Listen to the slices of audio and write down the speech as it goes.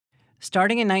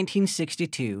Starting in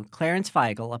 1962, Clarence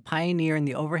Feigl, a pioneer in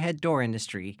the overhead door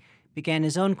industry, began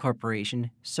his own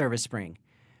corporation, Service Spring,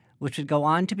 which would go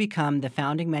on to become the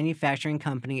founding manufacturing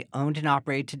company owned and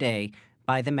operated today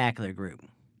by the Mackler Group.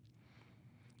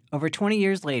 Over 20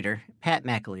 years later, Pat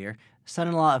McAleer,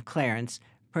 son-in-law of Clarence,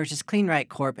 purchased Cleanright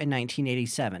Corp. In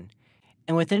 1987,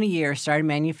 and within a year started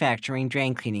manufacturing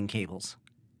drain cleaning cables.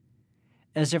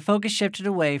 As their focus shifted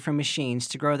away from machines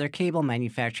to grow their cable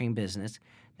manufacturing business,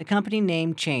 the company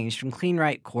name changed from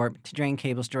Cleanright Corp. To Drain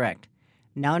Cables Direct,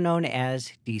 now known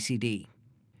as DCD.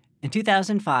 In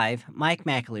 2005, Mike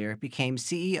McAleer became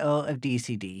CEO of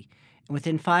DCD, and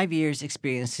within 5 years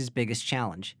experienced his biggest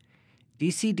challenge.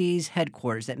 DCD's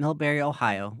headquarters at Millbury,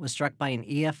 Ohio, was struck by an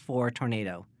EF4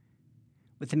 tornado.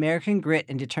 With American grit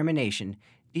and determination,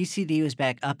 DCD was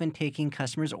back up and taking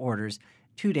customers' orders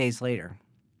 2 days later.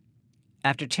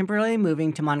 After temporarily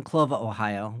moving to Monclova,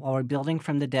 Ohio, while rebuilding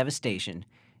from the devastation,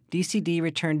 DCD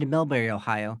returned to Millbury,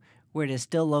 Ohio, where it is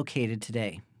still located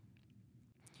today.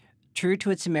 True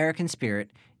to its American spirit,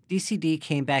 DCD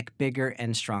came back bigger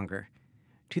and stronger.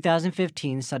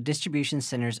 2015 saw distribution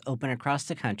centers open across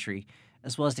the country,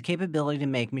 as well as the capability to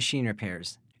make machine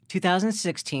repairs.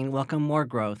 2016 welcomed more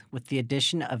growth with the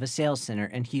addition of a sales center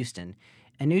in Houston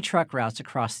and new truck routes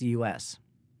across the U.S.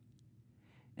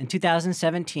 In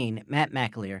 2017, Matt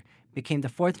McAleer became the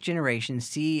fourth-generation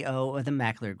CEO of the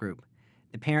Mackler Group,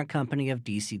 the parent company of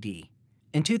DCD.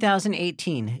 In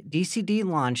 2018, DCD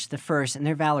launched the first in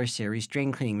their Valor Series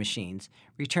drain cleaning machines,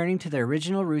 returning to their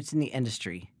original roots in the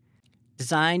industry.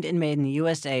 Designed and made in the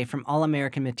USA from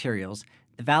all-American materials,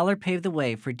 the Valor paved the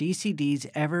way for DCD's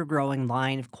ever-growing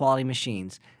line of quality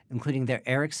machines, including their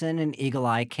Ericsson and Eagle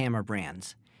Eye camera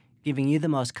brands, giving you the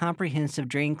most comprehensive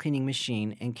drain cleaning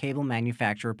machine and cable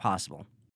manufacturer possible.